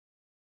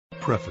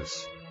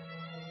Preface.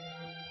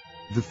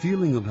 The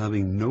feeling of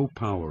having no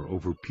power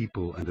over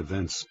people and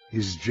events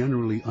is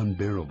generally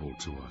unbearable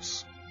to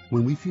us.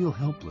 When we feel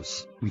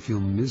helpless, we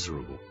feel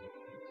miserable.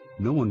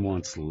 No one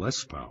wants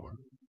less power.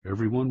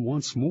 Everyone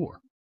wants more.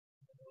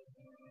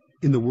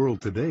 In the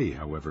world today,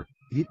 however,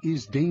 it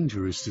is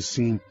dangerous to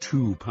seem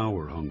too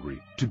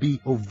power-hungry, to be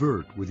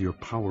overt with your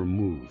power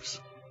moves.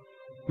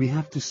 We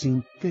have to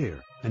seem fair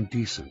and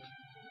decent.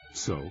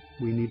 So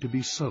we need to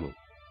be subtle,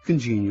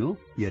 congenial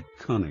yet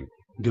cunning,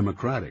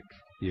 democratic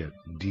yet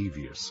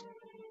devious.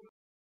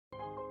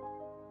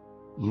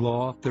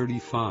 Law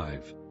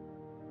 35.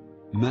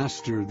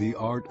 Master the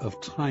art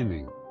of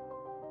timing.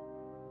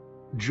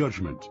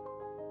 Judgment.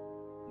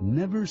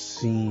 Never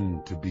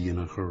seem to be in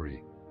a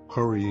hurry.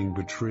 Hurrying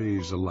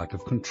betrays a lack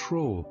of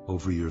control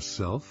over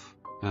yourself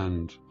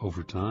and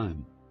over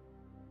time.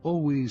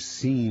 Always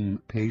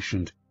seem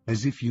patient,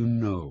 as if you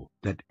know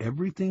that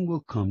everything will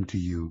come to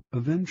you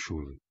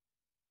eventually.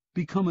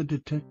 Become a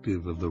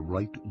detective of the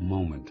right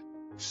moment.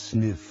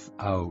 Sniff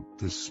out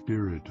the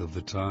spirit of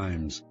the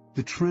times,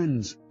 the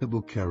trends that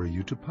will carry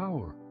you to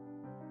power.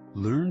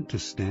 Learn to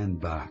stand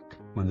back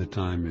when the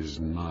time is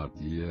not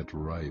yet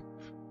ripe,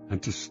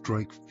 and to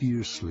strike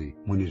fiercely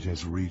when it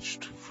has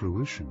reached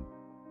fruition.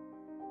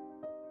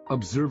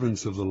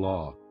 Observance of the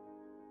law.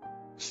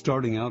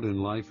 Starting out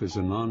in life as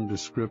a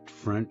nondescript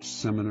French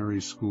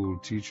seminary school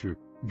teacher,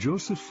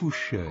 Joseph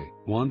Fouché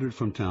wandered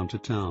from town to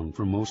town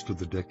for most of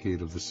the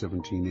decade of the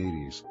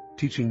 1780s,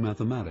 teaching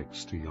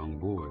mathematics to young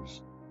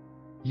boys.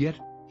 Yet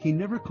he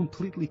never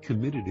completely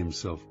committed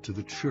himself to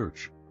the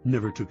church,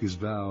 never took his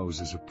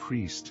vows as a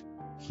priest.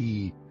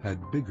 He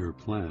had bigger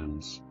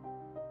plans.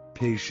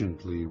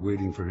 Patiently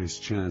waiting for his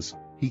chance,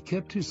 he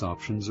kept his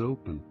options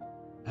open.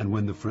 And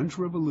when the French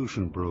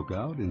Revolution broke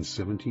out in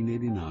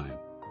 1789,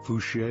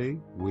 Fouché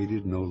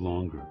waited no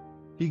longer.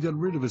 He got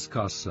rid of his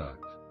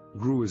cassock,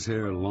 grew his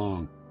hair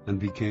long, and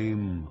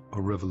became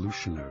a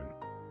revolutionary.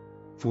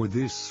 For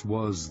this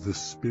was the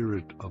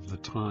spirit of the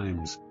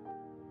times.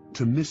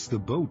 To miss the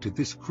boat at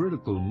this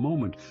critical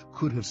moment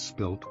could have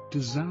spelt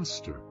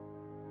disaster.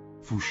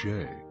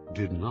 Fouché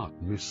did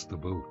not miss the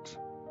boat.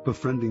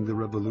 Befriending the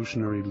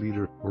revolutionary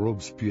leader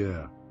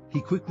Robespierre,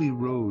 he quickly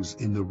rose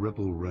in the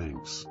rebel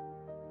ranks.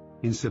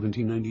 In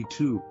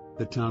 1792,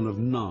 the town of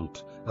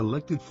Nantes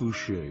elected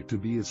Fouché to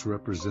be its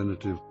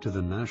representative to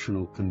the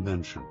National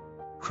Convention,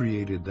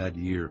 created that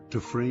year to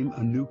frame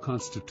a new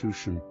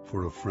constitution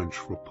for a French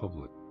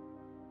republic.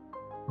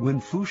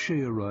 When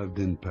Fouché arrived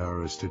in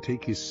Paris to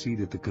take his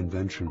seat at the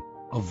convention,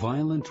 a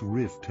violent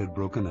rift had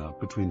broken out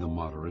between the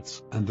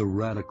moderates and the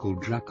radical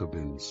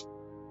Jacobins.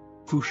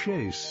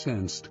 Fouché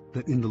sensed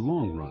that in the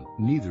long run,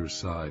 neither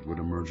side would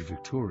emerge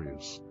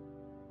victorious.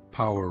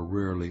 Power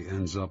rarely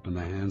ends up in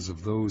the hands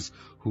of those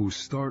who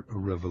start a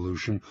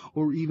revolution,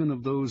 or even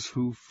of those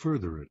who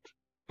further it.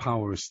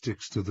 Power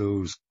sticks to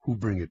those who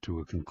bring it to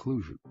a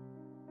conclusion.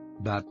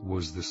 That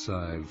was the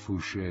side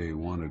Fouché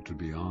wanted to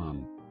be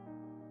on.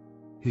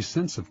 His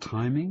sense of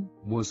timing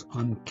was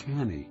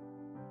uncanny.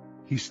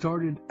 He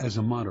started as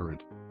a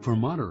moderate, for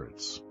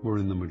moderates were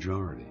in the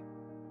majority.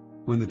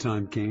 When the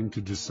time came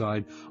to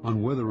decide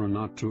on whether or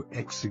not to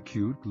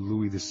execute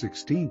Louis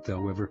XVI,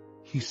 however,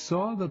 he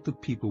saw that the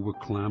people were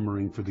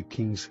clamoring for the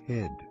king's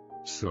head,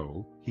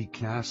 so he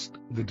cast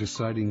the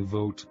deciding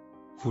vote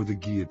for the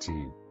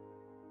guillotine.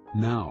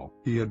 Now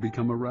he had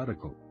become a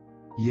radical.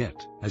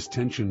 Yet, as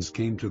tensions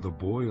came to the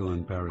boil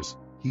in Paris,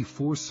 he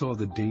foresaw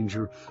the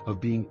danger of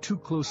being too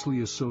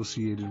closely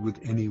associated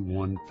with any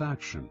one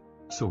faction,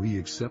 so he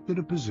accepted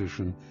a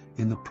position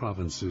in the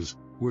provinces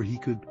where he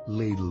could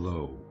lay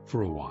low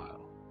for a while.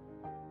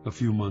 A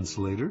few months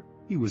later,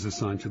 he was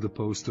assigned to the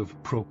post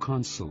of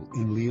proconsul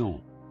in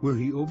Lyon, where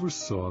he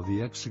oversaw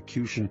the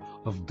execution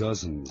of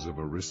dozens of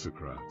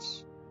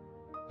aristocrats.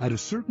 At a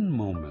certain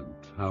moment,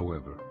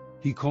 however,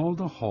 he called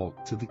a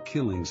halt to the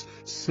killings,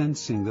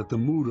 sensing that the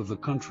mood of the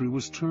country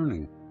was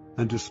turning,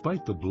 and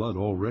despite the blood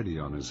already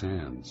on his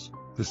hands,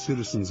 the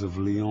citizens of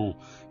Lyon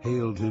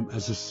hailed him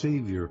as a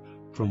savior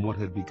from what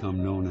had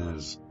become known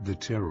as the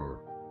Terror.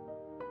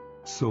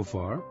 So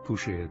far,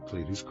 Fouché had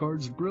played his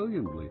cards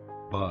brilliantly,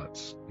 but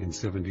in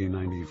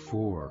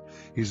 1794,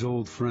 his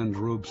old friend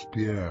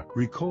Robespierre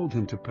recalled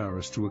him to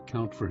Paris to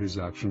account for his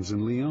actions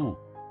in Lyon.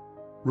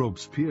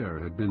 Robespierre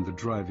had been the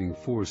driving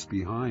force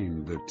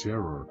behind the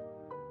Terror.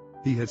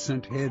 He had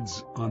sent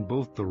heads on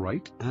both the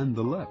right and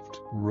the left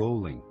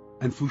rolling,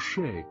 and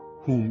Fouché,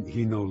 whom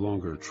he no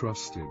longer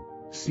trusted,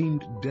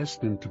 seemed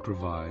destined to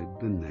provide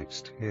the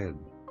next head.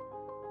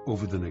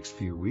 Over the next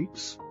few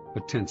weeks, a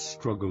tense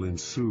struggle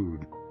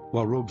ensued,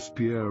 while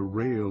Robespierre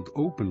railed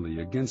openly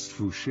against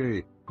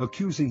Fouché,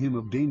 accusing him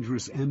of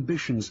dangerous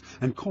ambitions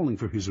and calling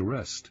for his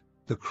arrest.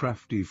 The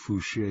crafty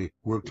Fouché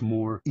worked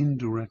more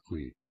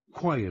indirectly,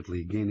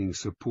 quietly gaining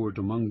support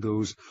among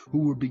those who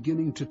were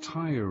beginning to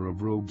tire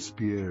of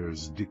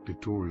Robespierre's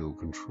dictatorial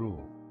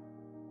control.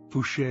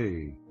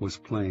 Fouché was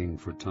playing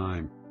for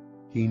time.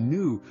 He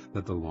knew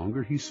that the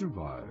longer he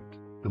survived,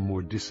 the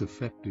more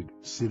disaffected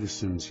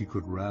citizens he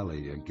could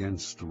rally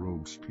against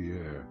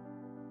Robespierre.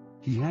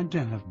 He had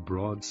to have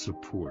broad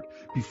support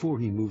before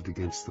he moved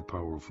against the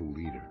powerful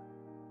leader.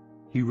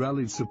 He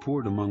rallied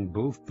support among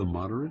both the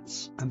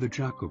moderates and the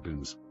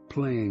Jacobins,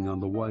 playing on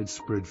the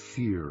widespread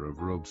fear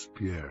of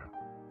Robespierre.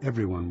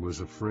 Everyone was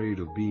afraid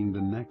of being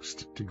the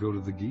next to go to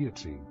the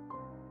guillotine.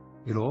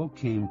 It all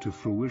came to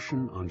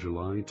fruition on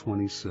July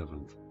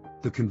 27th.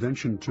 The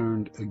convention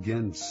turned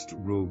against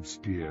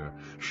Robespierre,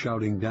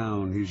 shouting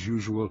down his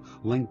usual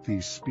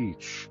lengthy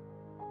speech.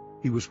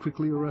 He was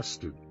quickly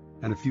arrested,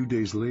 and a few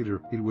days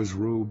later it was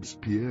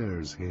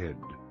Robespierre's head,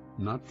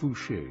 not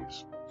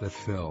Fouché's, that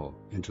fell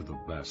into the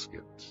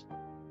basket.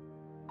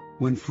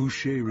 When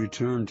Fouché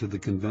returned to the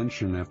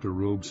convention after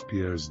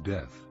Robespierre's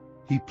death,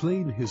 he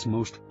played his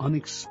most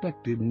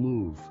unexpected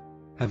move.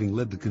 Having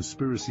led the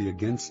conspiracy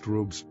against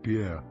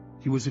Robespierre,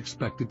 he was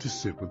expected to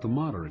sit with the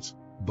moderates.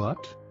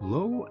 But,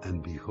 lo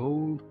and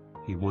behold,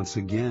 he once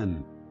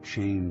again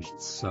changed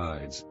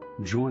sides,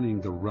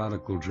 joining the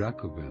radical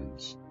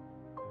Jacobins.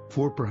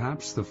 For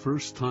perhaps the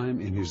first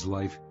time in his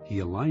life, he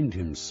aligned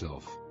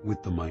himself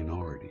with the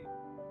minority.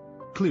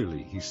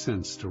 Clearly, he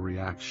sensed a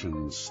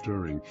reaction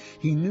stirring.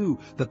 He knew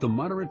that the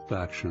moderate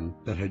faction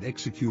that had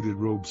executed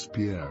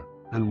Robespierre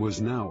and was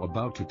now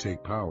about to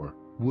take power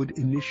would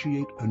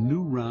initiate a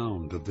new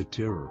round of the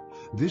terror,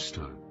 this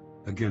time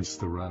against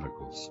the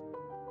radicals.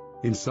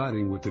 In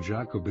siding with the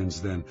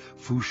Jacobins, then,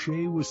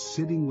 Fouché was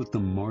sitting with the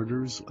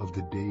martyrs of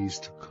the days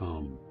to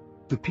come,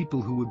 the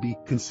people who would be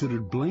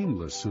considered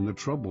blameless in the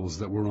troubles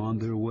that were on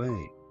their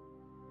way.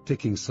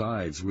 Taking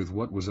sides with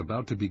what was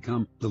about to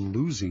become the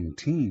losing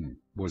team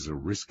was a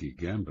risky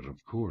gambit,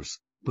 of course,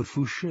 but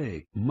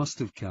Fouché must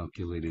have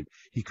calculated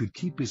he could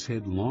keep his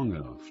head long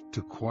enough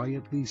to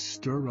quietly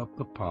stir up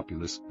the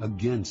populace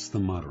against the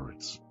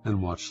moderates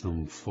and watch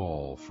them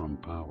fall from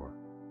power.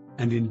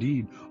 And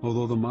indeed,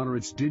 although the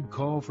moderates did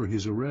call for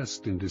his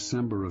arrest in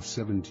December of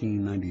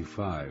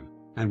 1795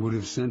 and would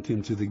have sent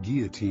him to the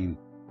guillotine,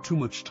 too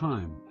much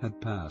time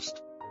had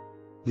passed.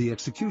 The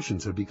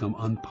executions had become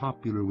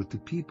unpopular with the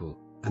people,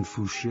 and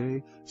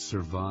Fouché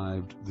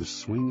survived the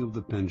swing of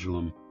the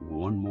pendulum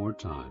one more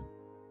time.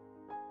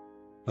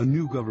 A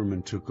new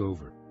government took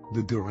over,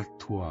 the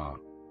Directoire.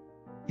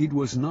 It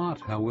was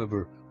not,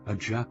 however, a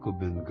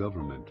Jacobin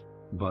government,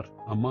 but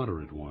a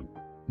moderate one,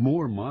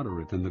 more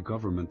moderate than the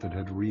government that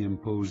had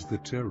reimposed the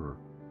terror.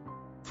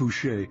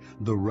 Fouché,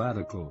 the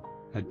radical,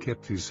 had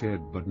kept his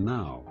head, but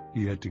now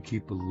he had to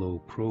keep a low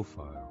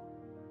profile.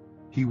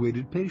 He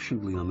waited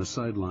patiently on the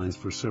sidelines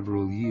for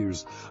several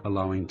years,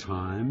 allowing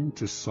time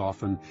to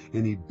soften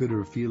any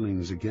bitter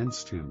feelings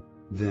against him.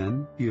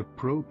 Then he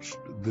approached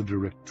the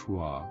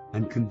Directoire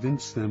and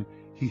convinced them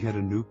he had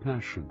a new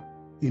passion,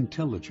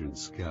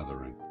 intelligence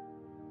gathering.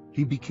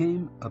 He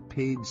became a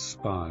paid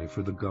spy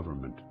for the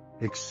government,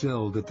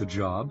 excelled at the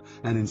job,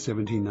 and in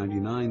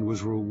 1799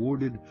 was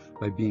rewarded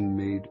by being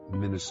made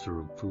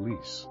Minister of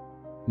Police.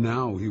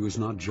 Now he was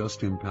not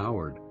just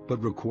empowered,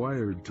 but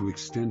required to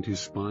extend his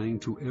spying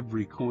to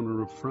every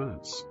corner of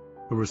France,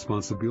 a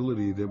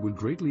responsibility that would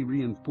greatly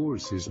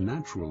reinforce his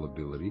natural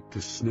ability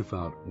to sniff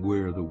out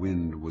where the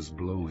wind was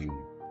blowing.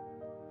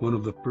 One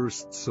of the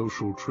first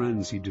social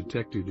trends he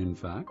detected, in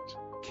fact,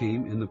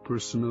 came in the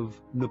person of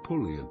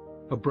Napoleon,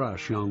 a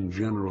brash young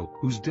general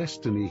whose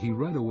destiny he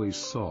right away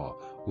saw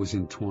was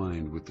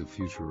entwined with the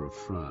future of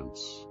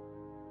France.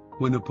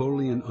 When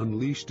Napoleon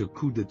unleashed a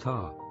coup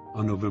d'etat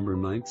on November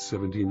 9,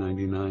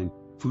 1799,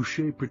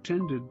 Fouché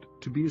pretended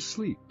to be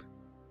asleep.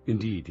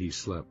 Indeed, he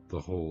slept the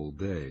whole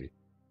day.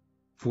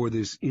 For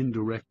this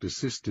indirect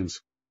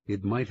assistance,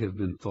 it might have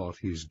been thought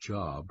his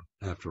job,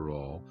 after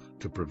all,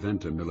 to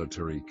prevent a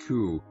military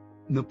coup.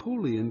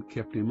 Napoleon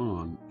kept him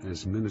on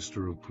as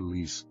Minister of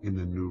Police in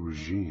the new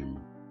regime.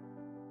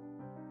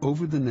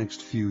 Over the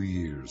next few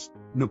years,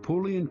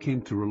 Napoleon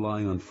came to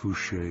rely on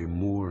Fouché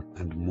more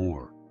and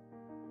more.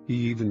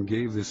 He even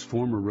gave this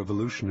former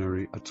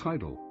revolutionary a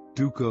title,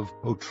 Duke of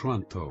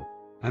Otranto,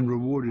 and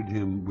rewarded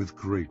him with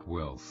great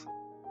wealth.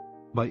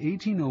 By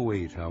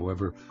 1808,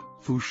 however,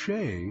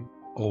 Fouché,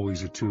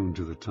 always attuned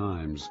to the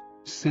times,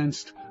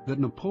 sensed that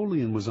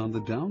Napoleon was on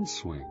the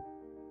downswing.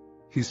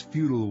 His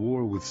feudal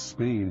war with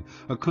Spain,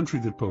 a country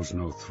that posed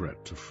no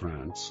threat to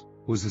France,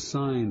 was a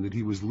sign that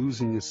he was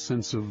losing a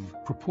sense of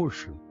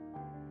proportion.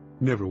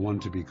 Never one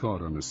to be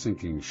caught on a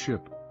sinking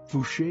ship,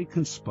 Fouché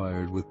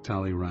conspired with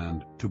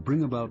Talleyrand to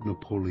bring about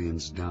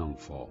Napoleon's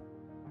downfall.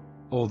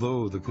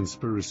 Although the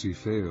conspiracy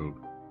failed,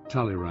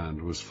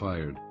 Talleyrand was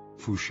fired.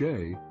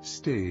 Fouché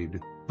stayed,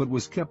 but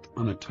was kept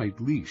on a tight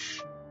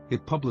leash.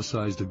 It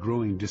publicized a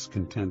growing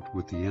discontent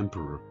with the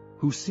emperor,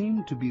 who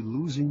seemed to be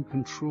losing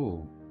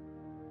control.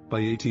 By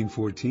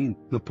 1814,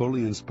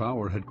 Napoleon's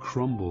power had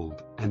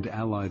crumbled, and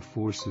Allied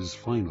forces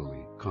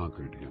finally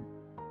conquered him.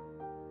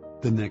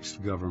 The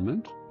next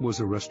government was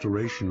a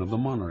restoration of the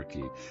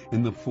monarchy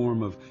in the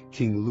form of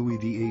King Louis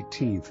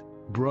XVIII,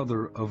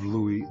 brother of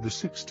Louis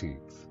XVI.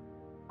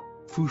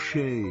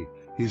 Fouché,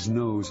 his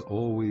nose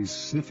always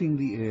sniffing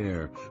the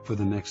air for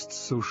the next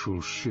social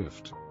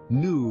shift,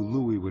 knew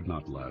Louis would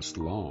not last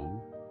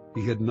long.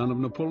 He had none of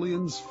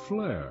Napoleon's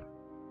flair.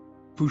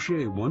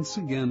 Fouché once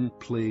again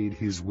played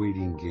his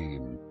waiting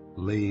game,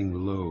 laying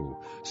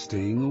low,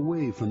 staying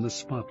away from the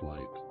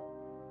spotlight.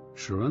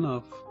 Sure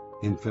enough,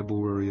 in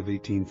February of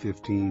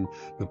 1815,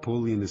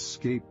 Napoleon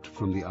escaped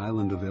from the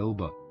island of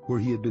Elba, where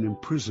he had been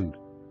imprisoned.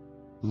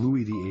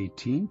 Louis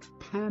XVIII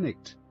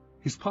panicked.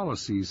 His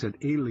policies had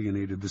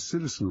alienated the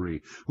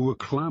citizenry, who were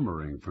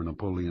clamoring for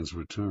Napoleon's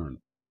return.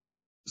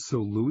 So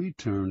Louis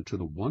turned to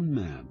the one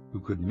man who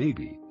could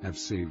maybe have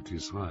saved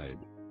his hide,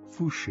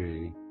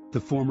 Fouché, the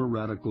former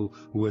radical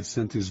who had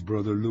sent his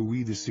brother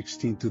Louis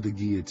XVI to the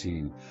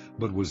guillotine,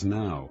 but was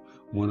now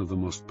one of the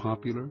most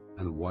popular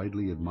and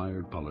widely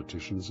admired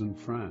politicians in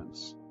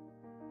France.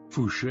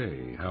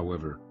 Fouché,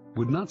 however,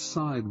 would not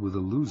side with a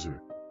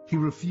loser. He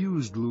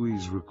refused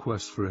Louis's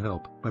request for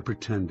help by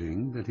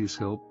pretending that his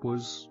help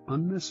was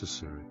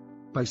unnecessary,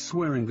 by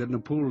swearing that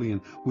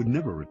Napoleon would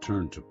never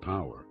return to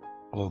power,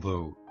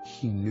 although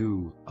he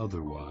knew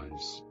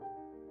otherwise.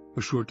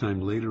 A short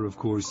time later, of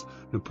course,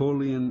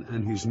 Napoleon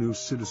and his new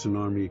citizen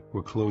army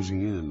were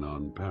closing in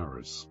on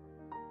Paris.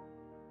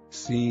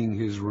 Seeing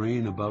his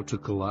reign about to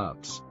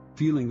collapse,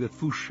 feeling that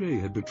Fouché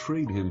had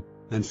betrayed him,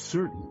 and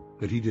certain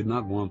that he did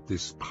not want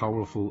this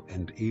powerful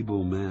and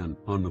able man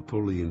on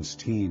Napoleon's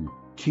team,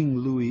 King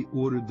Louis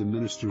ordered the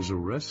minister's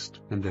arrest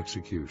and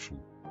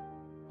execution.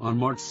 On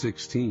March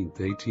 16,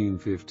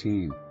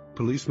 1815,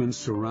 policemen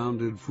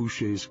surrounded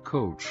Fouché's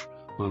coach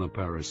on a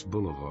Paris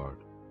boulevard.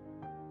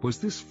 Was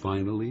this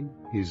finally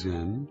his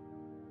end?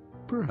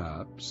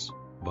 Perhaps,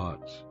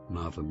 but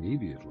not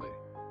immediately.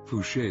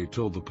 Fouché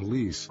told the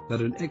police that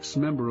an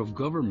ex-member of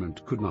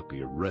government could not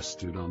be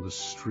arrested on the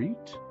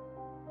street.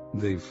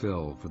 They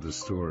fell for the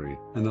story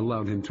and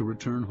allowed him to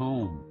return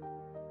home.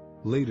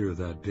 Later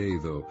that day,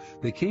 though,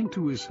 they came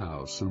to his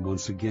house and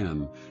once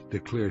again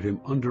declared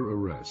him under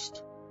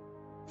arrest.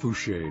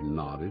 Fouché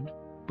nodded,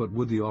 but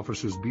would the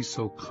officers be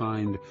so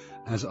kind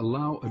as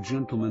allow a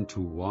gentleman to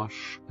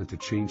wash and to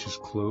change his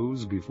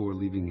clothes before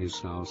leaving his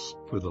house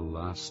for the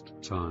last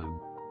time?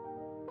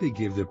 They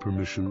gave their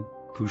permission.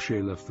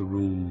 Fouché left the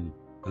room,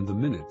 and the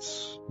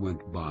minutes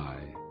went by.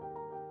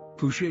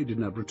 Fouché did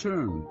not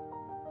return.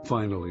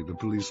 Finally, the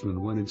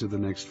policemen went into the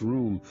next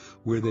room,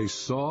 where they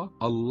saw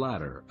a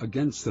ladder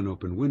against an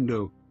open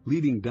window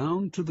leading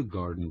down to the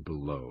garden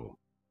below.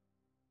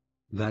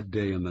 That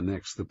day and the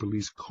next, the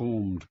police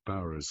combed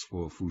Paris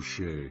for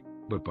Fouché,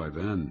 but by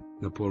then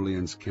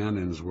Napoleon's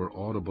cannons were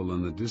audible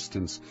in the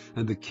distance,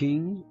 and the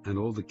king and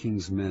all the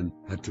king's men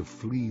had to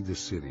flee the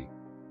city.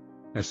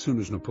 As soon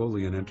as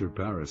Napoleon entered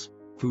Paris,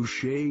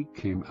 Fouché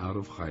came out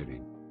of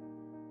hiding.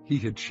 He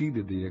had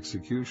cheated the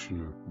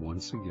executioner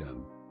once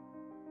again.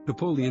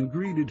 Napoleon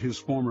greeted his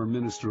former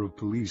minister of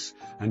police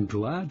and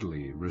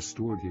gladly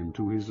restored him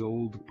to his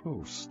old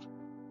post.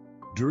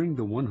 During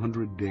the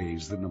 100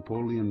 days that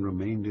Napoleon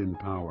remained in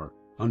power,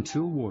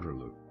 until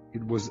Waterloo,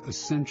 it was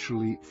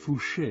essentially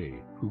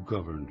Fouché who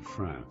governed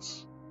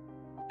France.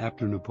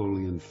 After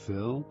Napoleon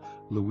fell,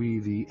 Louis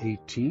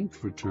XVIII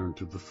returned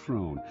to the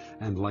throne,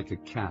 and like a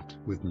cat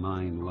with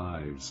 9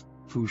 lives,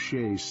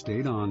 Fouché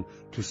stayed on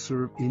to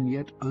serve in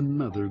yet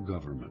another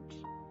government.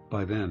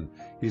 By then,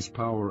 his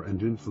power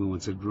and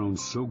influence had grown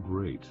so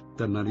great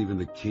that not even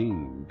the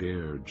king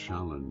dared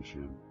challenge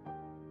him.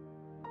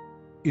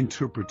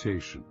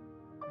 Interpretation.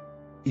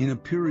 In a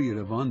period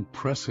of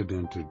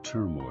unprecedented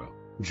turmoil,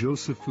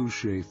 Joseph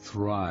Fouché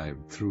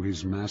thrived through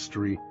his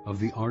mastery of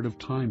the art of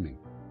timing.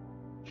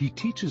 He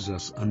teaches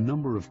us a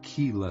number of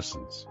key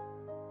lessons.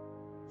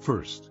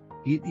 First,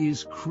 it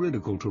is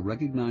critical to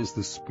recognize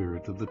the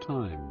spirit of the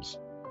times.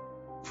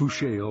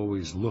 Fouché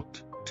always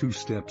looked 2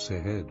 steps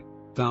ahead,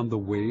 found the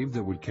wave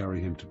that would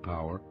carry him to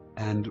power,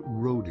 and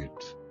rode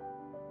it.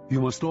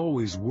 You must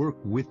always work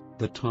with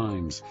the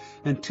times,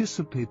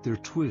 anticipate their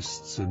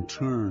twists and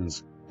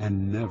turns,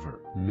 and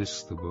never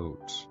miss the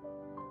boat.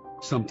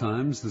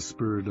 Sometimes the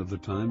spirit of the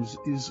times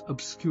is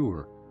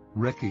obscure.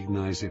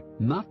 Recognize it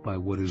not by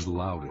what is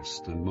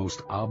loudest and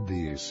most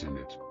obvious in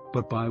it,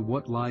 but by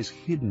what lies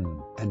hidden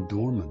and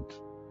dormant.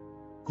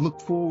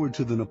 Look forward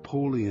to the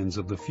Napoleons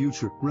of the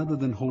future rather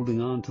than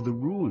holding on to the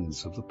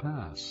ruins of the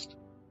past.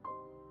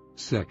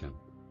 Second,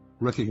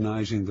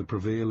 recognizing the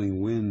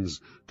prevailing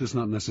winds does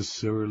not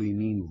necessarily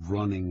mean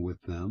running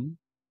with them.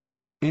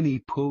 Any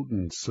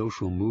potent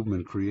social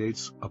movement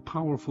creates a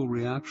powerful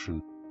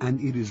reaction,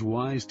 and it is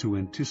wise to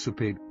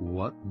anticipate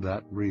what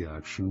that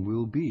reaction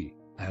will be,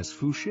 as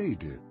Fouché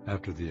did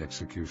after the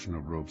execution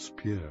of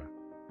Robespierre.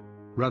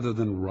 Rather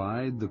than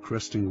ride the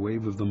cresting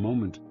wave of the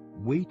moment,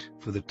 wait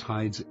for the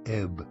tide's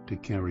ebb to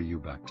carry you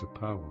back to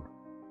power.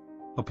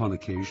 Upon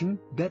occasion,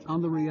 bet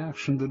on the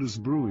reaction that is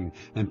brewing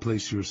and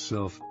place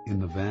yourself in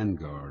the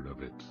vanguard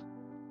of it.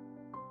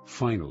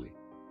 Finally,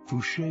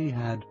 Fouché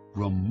had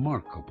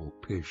remarkable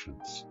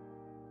patience.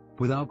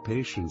 Without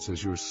patience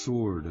as your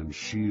sword and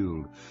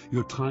shield,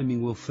 your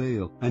timing will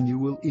fail, and you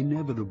will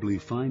inevitably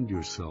find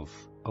yourself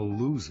a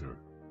loser.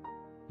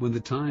 When the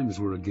times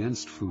were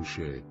against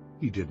Fouché,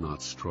 he did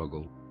not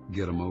struggle,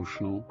 get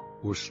emotional,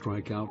 or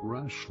strike out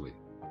rashly.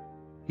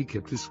 He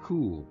kept his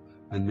cool,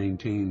 and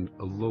maintained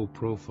a low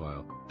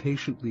profile,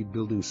 patiently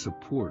building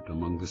support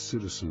among the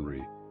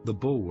citizenry, the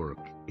bulwark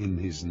in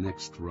his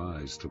next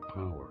rise to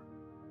power.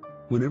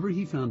 Whenever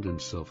he found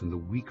himself in the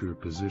weaker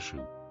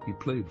position, he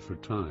played for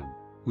time,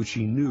 which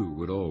he knew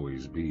would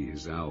always be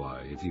his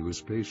ally if he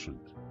was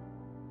patient.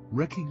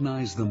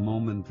 Recognize the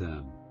moment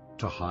then,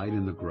 to hide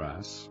in the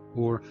grass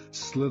or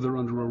slither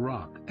under a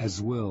rock,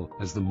 as well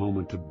as the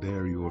moment to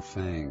bare your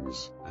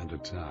fangs and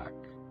attack.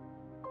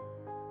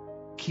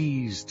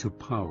 Keys to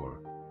power.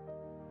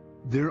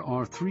 There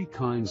are 3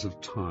 kinds of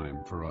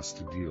time for us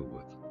to deal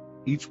with.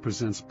 Each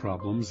presents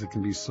problems that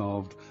can be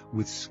solved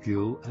with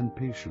skill and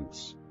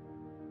patience.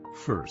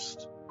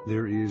 First,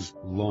 there is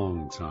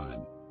long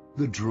time,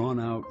 the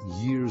drawn-out,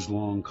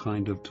 years-long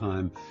kind of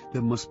time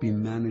that must be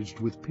managed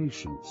with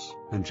patience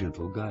and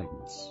gentle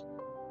guidance.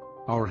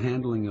 Our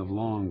handling of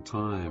long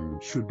time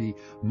should be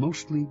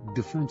mostly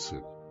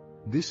defensive.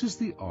 This is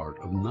the art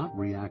of not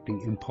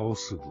reacting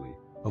impulsively,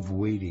 of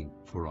waiting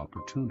for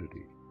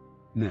opportunity.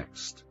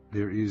 Next,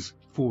 there is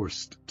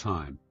forced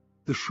time,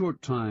 the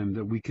short time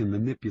that we can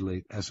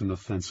manipulate as an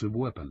offensive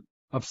weapon,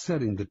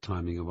 upsetting the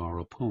timing of our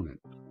opponent.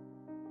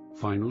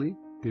 Finally,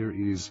 there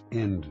is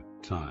end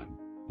time,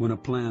 when a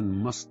plan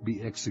must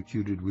be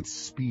executed with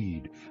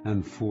speed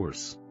and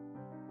force.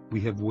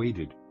 We have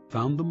waited,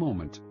 found the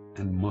moment,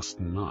 and must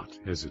not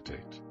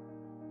hesitate.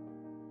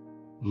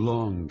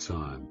 Long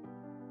time.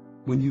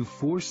 When you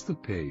force the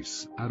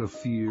pace out of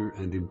fear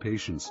and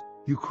impatience,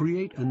 you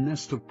create a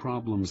nest of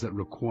problems that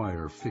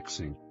require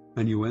fixing,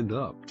 and you end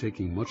up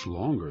taking much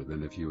longer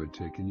than if you had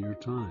taken your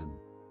time.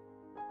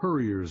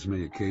 Hurriers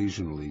may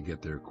occasionally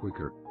get there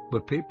quicker,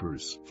 but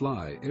papers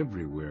fly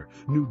everywhere,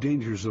 new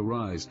dangers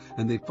arise,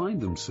 and they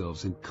find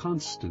themselves in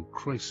constant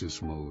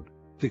crisis mode,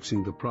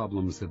 fixing the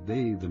problems that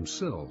they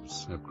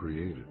themselves have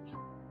created.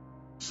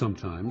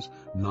 Sometimes,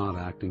 not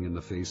acting in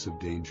the face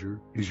of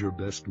danger is your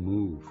best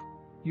move.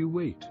 You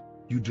wait.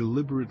 You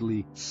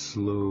deliberately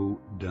slow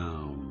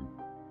down.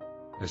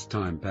 As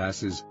time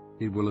passes,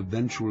 it will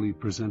eventually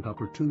present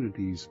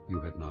opportunities you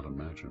had not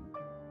imagined.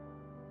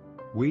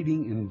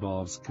 Waiting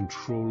involves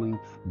controlling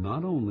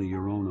not only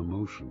your own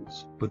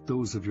emotions, but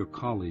those of your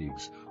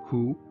colleagues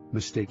who,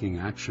 mistaking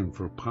action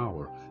for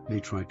power, may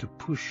try to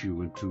push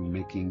you into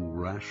making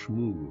rash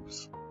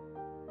moves.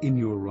 In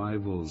your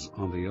rivals,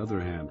 on the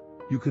other hand,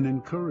 you can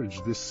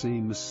encourage this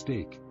same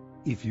mistake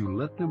if you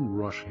let them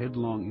rush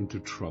headlong into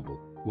trouble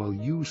while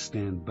you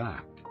stand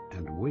back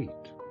and wait.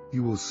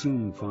 You will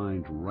soon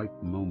find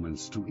right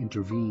moments to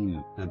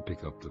intervene and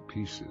pick up the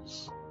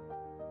pieces.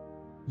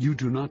 You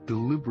do not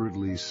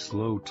deliberately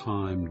slow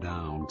time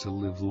down to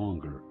live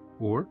longer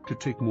or to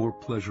take more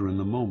pleasure in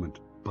the moment,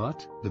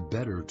 but the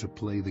better to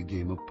play the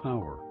game of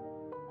power.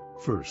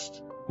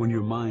 First, when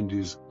your mind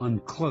is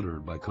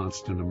uncluttered by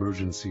constant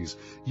emergencies,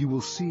 you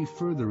will see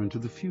further into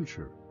the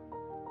future.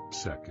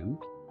 Second,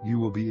 you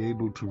will be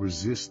able to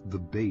resist the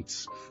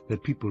baits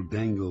that people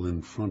dangle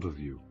in front of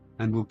you,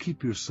 and will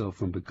keep yourself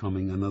from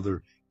becoming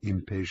another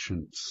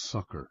impatient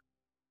sucker.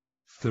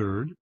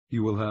 Third,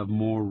 you will have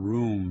more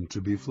room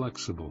to be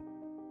flexible.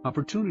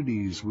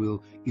 Opportunities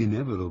will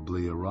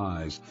inevitably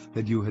arise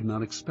that you had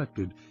not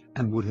expected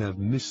and would have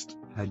missed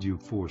had you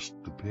forced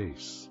the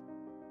pace.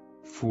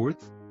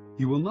 Fourth,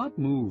 you will not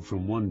move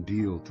from one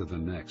deal to the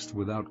next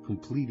without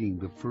completing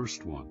the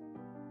first one.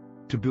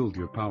 To build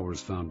your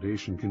power's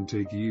foundation can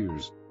take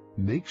years.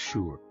 Make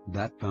sure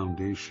that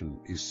foundation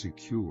is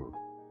secure.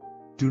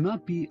 Do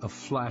not be a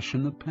flash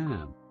in the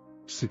pan.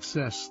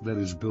 Success that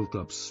is built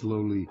up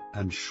slowly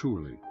and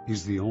surely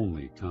is the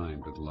only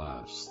kind that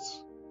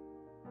lasts.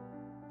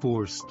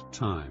 Forced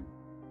time.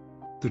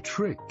 The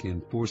trick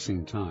in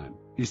forcing time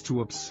is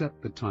to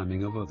upset the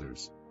timing of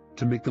others,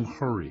 to make them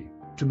hurry,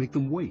 to make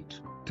them wait,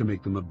 to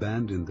make them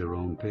abandon their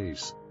own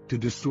pace, to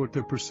distort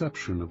their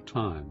perception of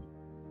time.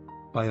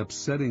 By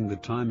upsetting the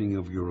timing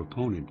of your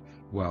opponent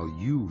while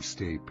you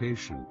stay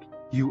patient,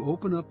 you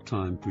open up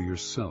time for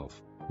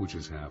yourself, which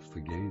is half the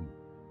game.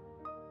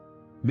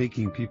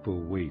 Making people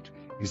wait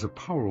is a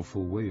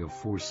powerful way of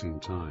forcing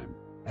time,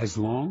 as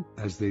long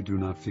as they do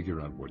not figure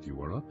out what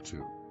you are up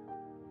to.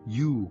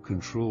 You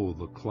control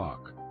the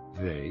clock.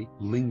 They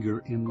linger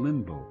in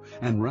limbo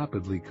and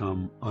rapidly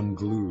come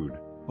unglued,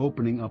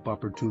 opening up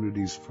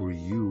opportunities for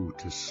you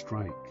to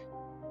strike.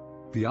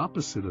 The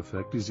opposite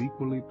effect is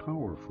equally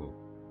powerful.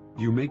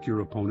 You make your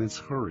opponents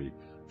hurry,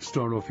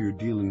 start off your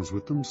dealings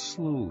with them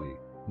slowly,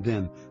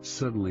 then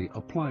suddenly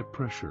apply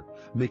pressure,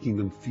 making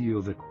them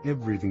feel that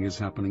everything is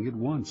happening at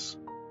once.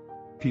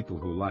 People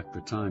who lack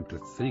the time to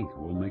think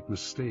will make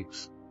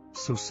mistakes,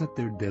 so set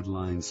their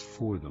deadlines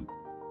for them.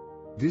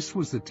 This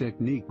was the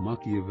technique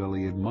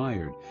Machiavelli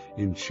admired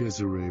in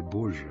Cesare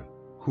Borgia,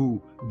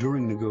 who,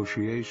 during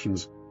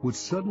negotiations, would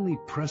suddenly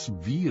press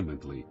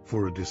vehemently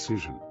for a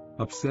decision,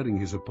 upsetting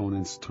his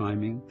opponent's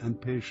timing and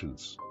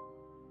patience.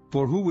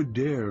 For who would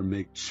dare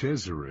make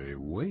Cesare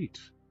wait?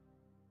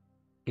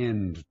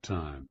 End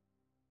time.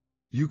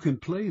 You can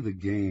play the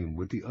game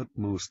with the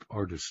utmost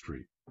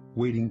artistry,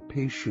 waiting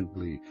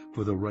patiently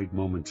for the right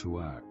moment to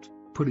act,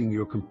 putting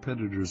your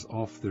competitors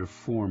off their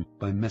form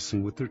by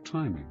messing with their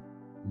timing.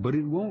 but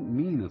it won't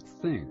mean a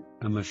thing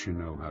unless you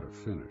know how to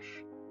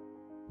finish.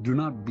 Do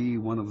not be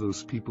one of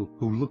those people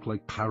who look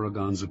like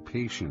paragons of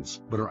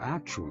patience, but are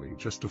actually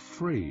just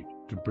afraid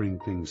to bring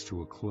things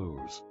to a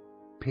close.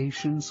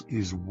 Patience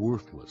is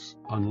worthless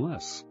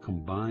unless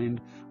combined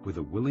with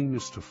a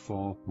willingness to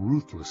fall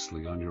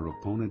ruthlessly on your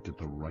opponent at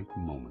the right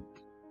moment.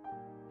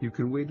 You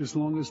can wait as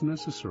long as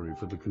necessary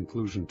for the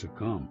conclusion to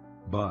come,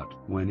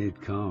 but when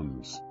it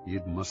comes,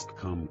 it must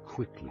come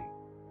quickly.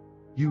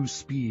 Use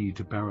speed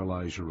to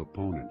paralyze your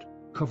opponent.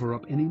 Cover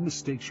up any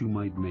mistakes you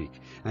might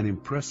make, and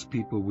impress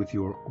people with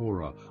your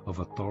aura of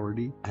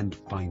authority and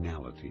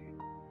finality.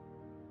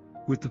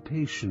 With the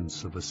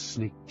patience of a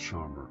snake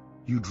charmer,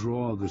 you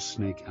draw the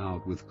snake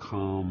out with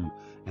calm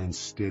and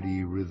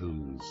steady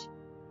rhythms.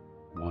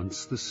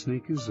 Once the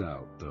snake is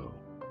out, though,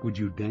 would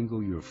you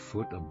dangle your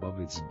foot above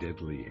its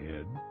deadly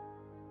head?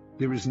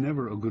 There is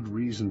never a good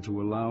reason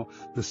to allow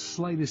the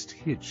slightest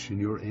hitch in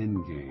your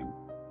endgame.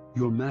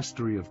 Your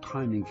mastery of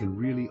timing can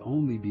really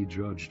only be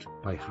judged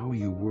by how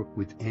you work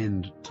with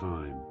end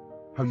time,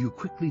 how you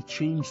quickly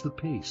change the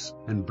pace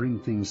and bring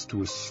things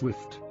to a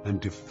swift and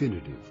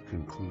definitive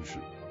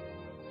conclusion.